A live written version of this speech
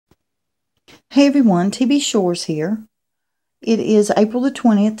Hey everyone, TB Shores here. It is April the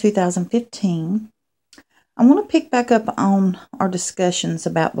 20th, 2015. I want to pick back up on our discussions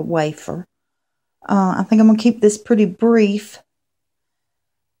about the wafer. I think I'm going to keep this pretty brief.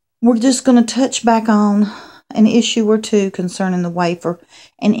 We're just going to touch back on an issue or two concerning the wafer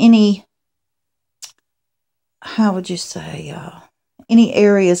and any, any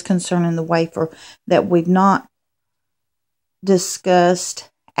areas concerning the wafer that we've not discussed.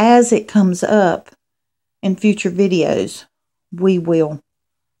 As it comes up in future videos, we will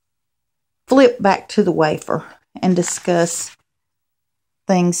flip back to the wafer and discuss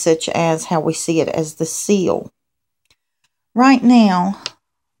things such as how we see it as the seal. Right now,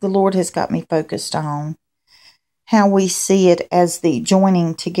 the Lord has got me focused on how we see it as the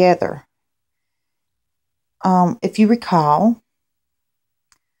joining together. If you recall,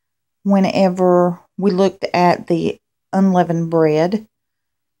 whenever we looked at the unleavened bread,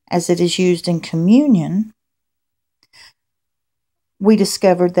 as it is used in communion, we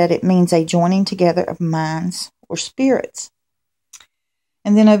discovered that it means a joining together of minds or spirits.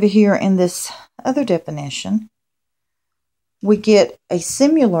 And then over here in this other definition, we get a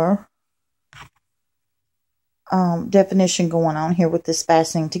similar definition going on here with this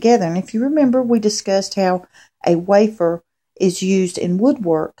fastening together. And if you remember, we discussed how a wafer is used in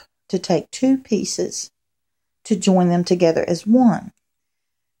woodwork to take two pieces to join them together as one.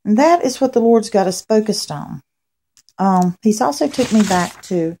 And that is what the Lord's got us focused on. He's also took me back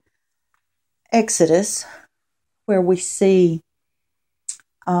to Exodus, where we see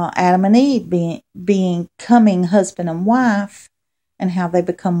Adam and Eve becoming husband and wife, and how they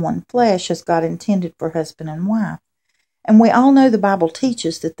become one flesh as God intended for husband and wife. And we all know the Bible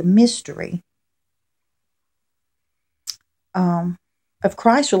teaches that the mystery of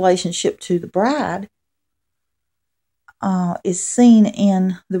Christ's relationship to the bride is seen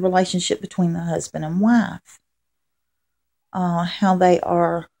in the relationship between the husband and wife. How they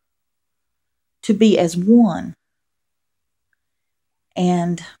are to be as one.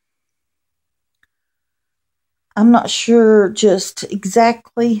 And I'm not sure just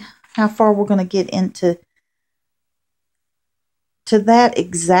exactly how far we're going to get into that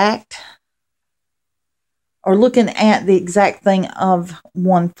exact, or looking at the exact thing of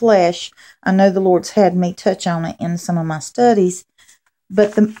one flesh. I know the Lord's had me touch on it in some of my studies,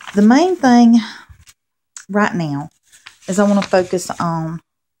 but the main thing right now is I want to focus on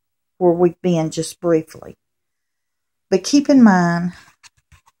where we've been just briefly. But keep in mind,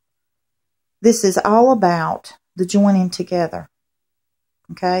 this is all about the joining together,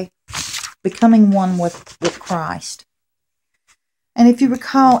 okay? Becoming one with Christ. And if you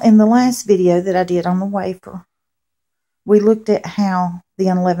recall in the last video that I did on the wafer, we looked at how the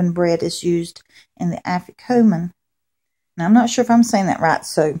unleavened bread is used in the afikomen. Now, I'm not sure if I'm saying that right,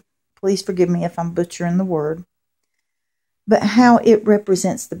 so please forgive me if I'm butchering the word. But how it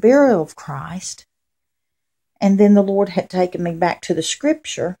represents the burial of Christ. And then the Lord had taken me back to the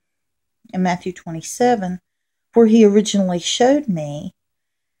scripture in Matthew 27, where he originally showed me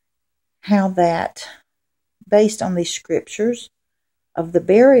how that, based on these scriptures of the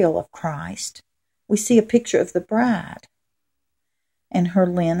burial of Christ, we see a picture of the bride and her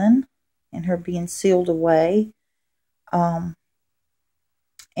linen and her being sealed away in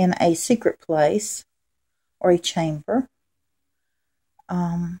a secret place or a chamber,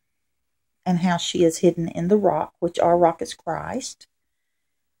 and how she is hidden in the rock, which our rock is Christ.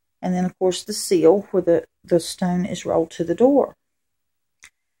 And then, of course, the seal, where the stone is rolled to the door.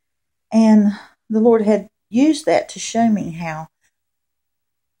 And the Lord had used that to show me how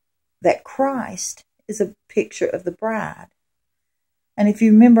that Christ is a picture of the bride. And if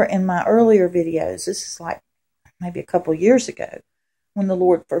you remember in my earlier videos, this is like maybe a couple years ago, when the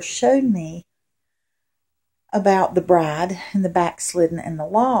Lord first showed me about the bride and the backslidden and the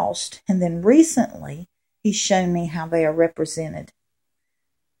lost. And then recently, he's shown me how they are represented.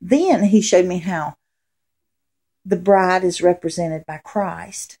 Then he showed me how the bride is represented by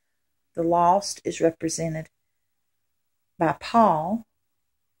Christ. The lost is represented by Paul.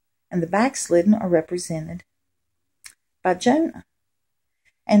 And the backslidden are represented by Jonah.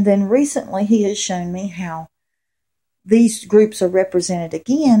 And then recently he has shown me how these groups are represented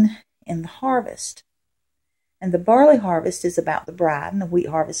again in the harvest. And the barley harvest is about the bride, and the wheat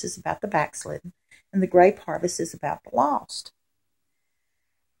harvest is about the backslidden, and the grape harvest is about the lost.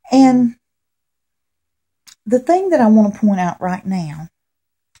 And the thing that I want to point out right now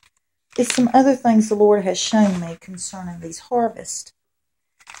is some other things the Lord has shown me concerning these harvests.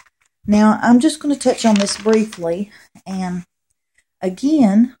 Now, I'm just going to touch on this briefly, and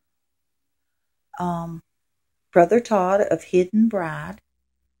again, Brother Todd of Hidden Bride,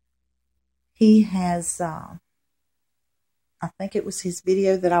 he has, I think it was his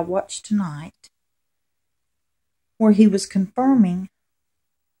video that I watched tonight, where he was confirming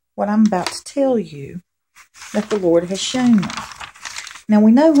what I'm about to tell you that the Lord has shown me. Now,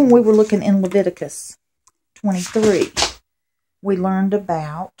 we know when we were looking in Leviticus 23, we learned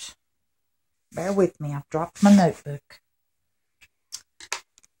about, bear with me, I've dropped my notebook.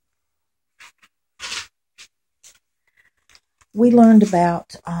 We learned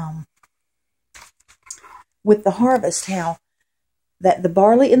about, with the harvest, how that the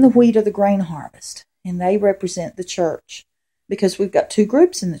barley and the wheat are the grain harvest, and they represent the church, because we've got two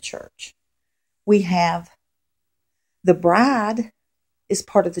groups in the church. We have the bride is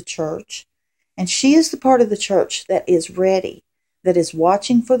part of the church, and she is the part of the church that is ready, that is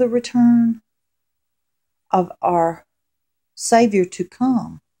watching for the return of our Savior to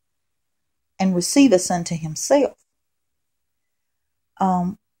come and receive us unto himself.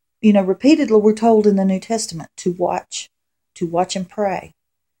 Repeatedly we're told in the New Testament to watch and pray,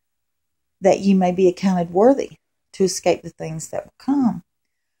 that ye may be accounted worthy to escape the things that will come.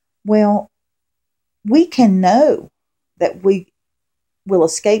 Well, we can know that we will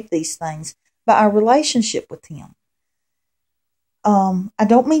escape these things by our relationship with him. I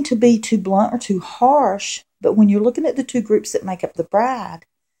don't mean to be too blunt or too harsh, but when you're looking at the two groups that make up the bride,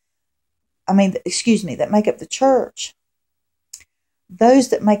 that make up the church, those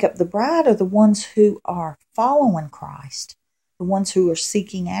that make up the bride are the ones who are following Christ, the ones who are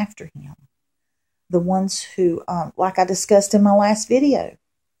seeking after him, the ones who, like I discussed in my last video,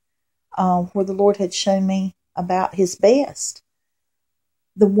 where the Lord had shown me about his best,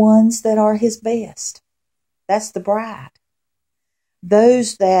 the ones that are his best. That's the bride.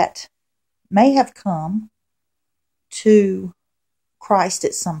 Those that may have come to Christ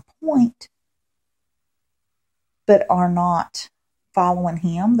at some point, but are not following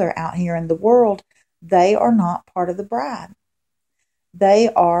him, they're out here in the world, they are not part of the bride. They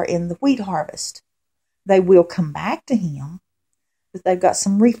are in the wheat harvest. They will come back to him, but they've got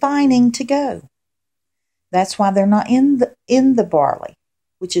some refining to go. That's why they're not in the barley,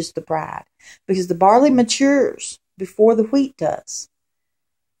 which is the bride, because the barley matures before the wheat does.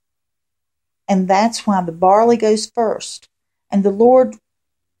 And that's why the barley goes first. And the Lord,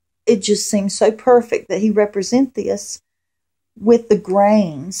 it just seems so perfect that he represent this with the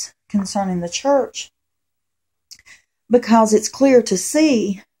grains concerning the church, because it's clear to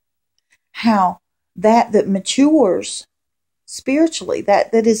see how that matures spiritually,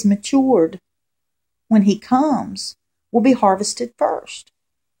 that is matured when he comes, will be harvested first.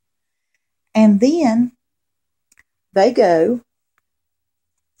 And then they go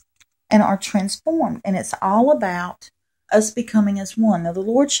and are transformed. And it's all about us becoming as one. Now, the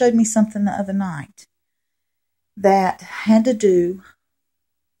Lord showed me something the other night that had to do,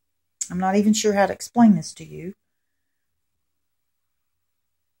 I'm not even sure how to explain this to you,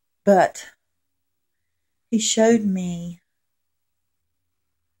 but he showed me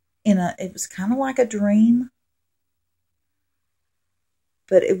it was kind of like a dream,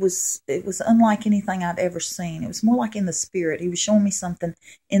 but it was unlike anything I'd ever seen. It was more like in the spirit. He was showing me something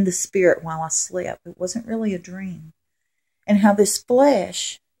in the spirit while I slept. It wasn't really a dream. And how this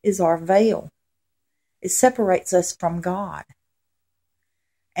flesh is our veil. It separates us from God.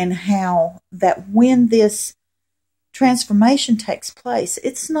 And how that when this transformation takes place,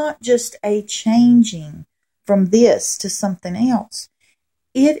 it's not just a changing from this to something else.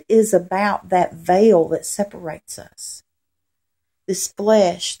 It is about that veil that separates us. This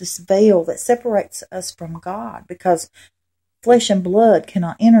flesh, this veil that separates us from God, because flesh and blood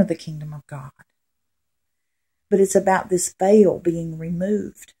cannot enter the kingdom of God. But it's about this veil being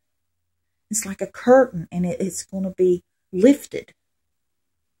removed. It's like a curtain, and it's going to be lifted.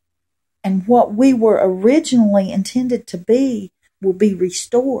 And what we were originally intended to be will be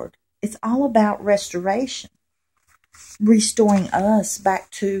restored. It's all about restoration. Restoring us back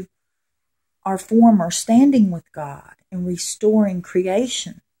to our former standing with God, and restoring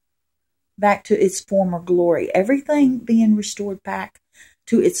creation back to its former glory. Everything being restored back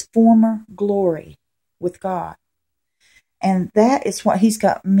to its former glory with God. And that is what he's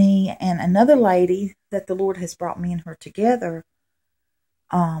got me and another lady that the Lord has brought me and her together.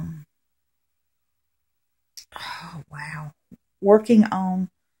 Working on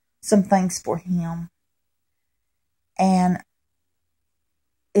some things for him. And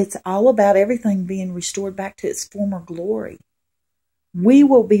it's all about everything being restored back to its former glory. We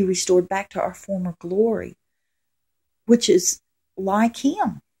will be restored back to our former glory, which is like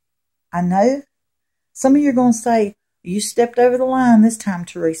him. I know some of you are going to say, you stepped over the line this time,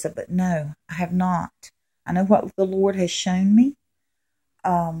 Teresa, but no, I have not. I know what the Lord has shown me.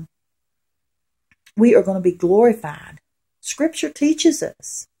 we are going to be glorified. Scripture teaches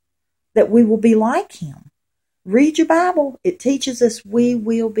us that we will be like him. Read your Bible. It teaches us we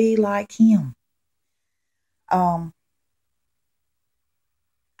will be like him. I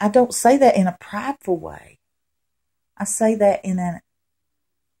don't say that in a prideful way. I say that in an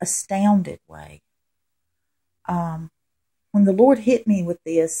astounded way. When the Lord hit me with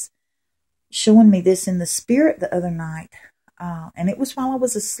this, showing me this in the spirit the other night, and it was while I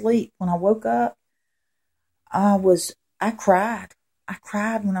was asleep. When I woke up, I cried. I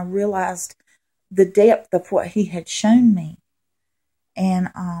cried when I realized the depth of what he had shown me. And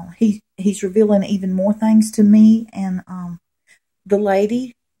he's revealing even more things to me. And the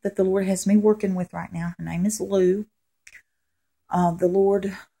lady that the Lord has me working with right now, her name is Lou. The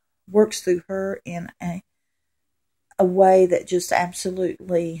Lord works through her in a way that just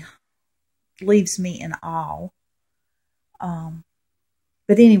absolutely leaves me in awe.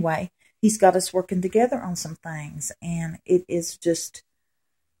 But anyway, he's got us working together on some things, and it is just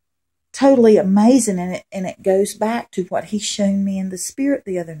totally amazing. And it goes back to what he showed me in the spirit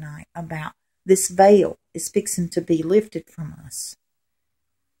the other night about this veil is fixing to be lifted from us,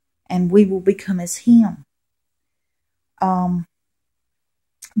 and we will become as him. The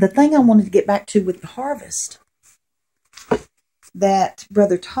thing I wanted to get back to with the harvest that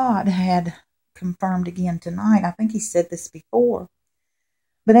Brother Todd had confirmed again tonight, I think he said this before,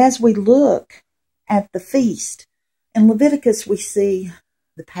 but as we look at the feast, in Leviticus we see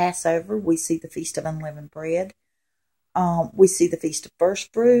the Passover, we see the Feast of Unleavened Bread, we see the Feast of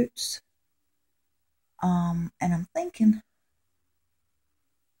First Fruits, and I'm thinking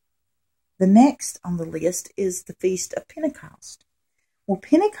the next on the list is the Feast of Pentecost. Well,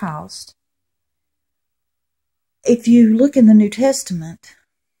 Pentecost, if you look in the New Testament,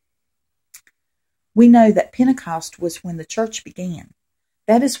 we know that Pentecost was when the church began.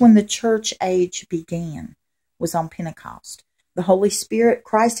 That is when the church age began, was on Pentecost. The Holy Spirit,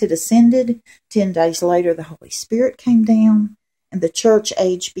 Christ had ascended. 10 days later, the Holy Spirit came down, and the church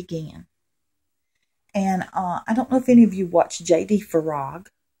age began. And I don't know if any of you watch J.D. Farag.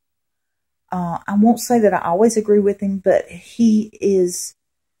 I won't say that I always agree with him, but he is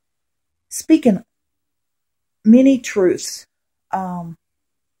speaking many truths.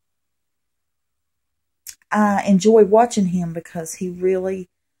 I enjoy watching him because he really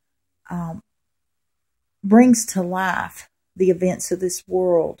brings to life the events of this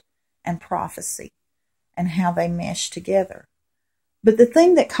world and prophecy and how they mesh together. But the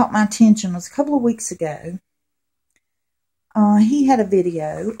thing that caught my attention was a couple of weeks ago, he had a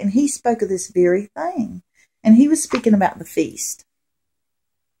video and he spoke of this very thing. And he was speaking about the feast.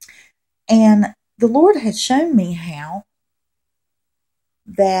 And the Lord had shown me how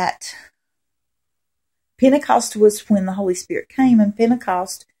that Pentecost was when the Holy Spirit came, and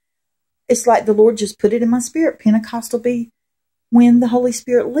Pentecost, it's like the Lord just put it in my spirit. Pentecost will be when the Holy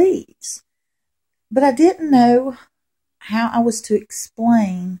Spirit leaves. But I didn't know how I was to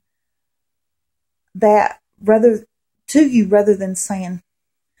explain that rather than saying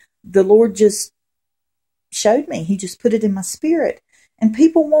the Lord just showed me. He just put it in my spirit. And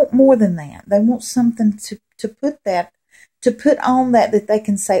people want more than that. They want something to put on that they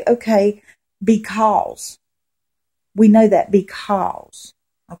can say, okay, because. We know that because.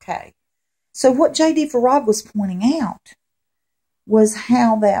 Okay. So what J.D. Farag was pointing out was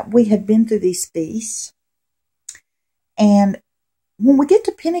how that we had been through these feasts. And when we get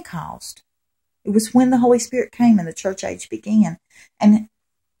to Pentecost, it was when the Holy Spirit came and the church age began. And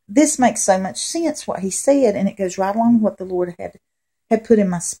this makes so much sense, what he said, and it goes right along with what the Lord had put in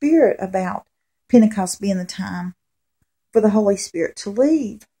my spirit about Pentecost being the time for the Holy Spirit to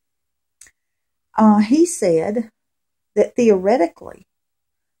leave. He said that theoretically,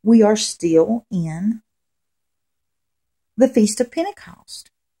 we are still in the Feast of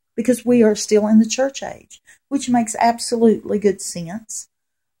Pentecost because we are still in the church age, which makes absolutely good sense.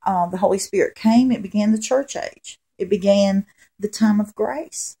 The Holy Spirit came, it began the church age. It began the time of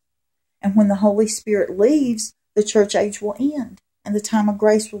grace. And when the Holy Spirit leaves, the church age will end and the time of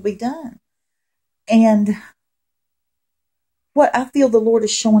grace will be done. And what I feel the Lord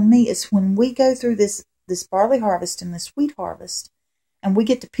is showing me is when we go through this barley harvest and this wheat harvest, and we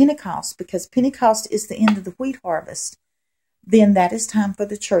get to Pentecost, because Pentecost is the end of the wheat harvest, then that is time for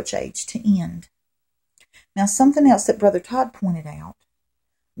the church age to end. Now, something else that Brother Todd pointed out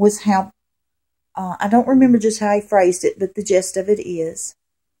was how, I don't remember just how he phrased it, but the gist of it is,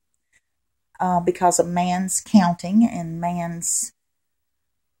 because of man's counting and man's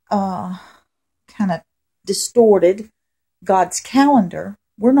kind of distorted God's calendar,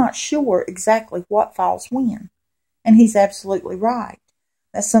 we're not sure exactly what falls when. And he's absolutely right.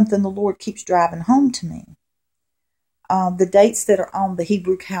 That's something the Lord keeps driving home to me. The dates that are on the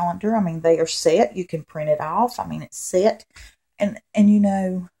Hebrew calendar, I mean, they are set. You can print it off. I mean, it's set. And you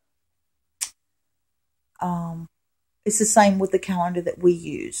know, it's the same with the calendar that we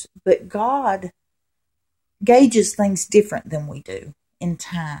use. But God gauges things different than we do in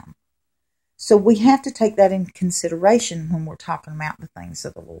time. So we have to take that into consideration when we're talking about the things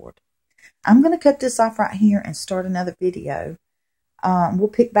of the Lord. I'm going to cut this off right here and start another video. We'll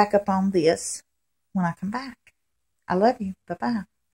pick back up on this when I come back. I love you. Bye-bye.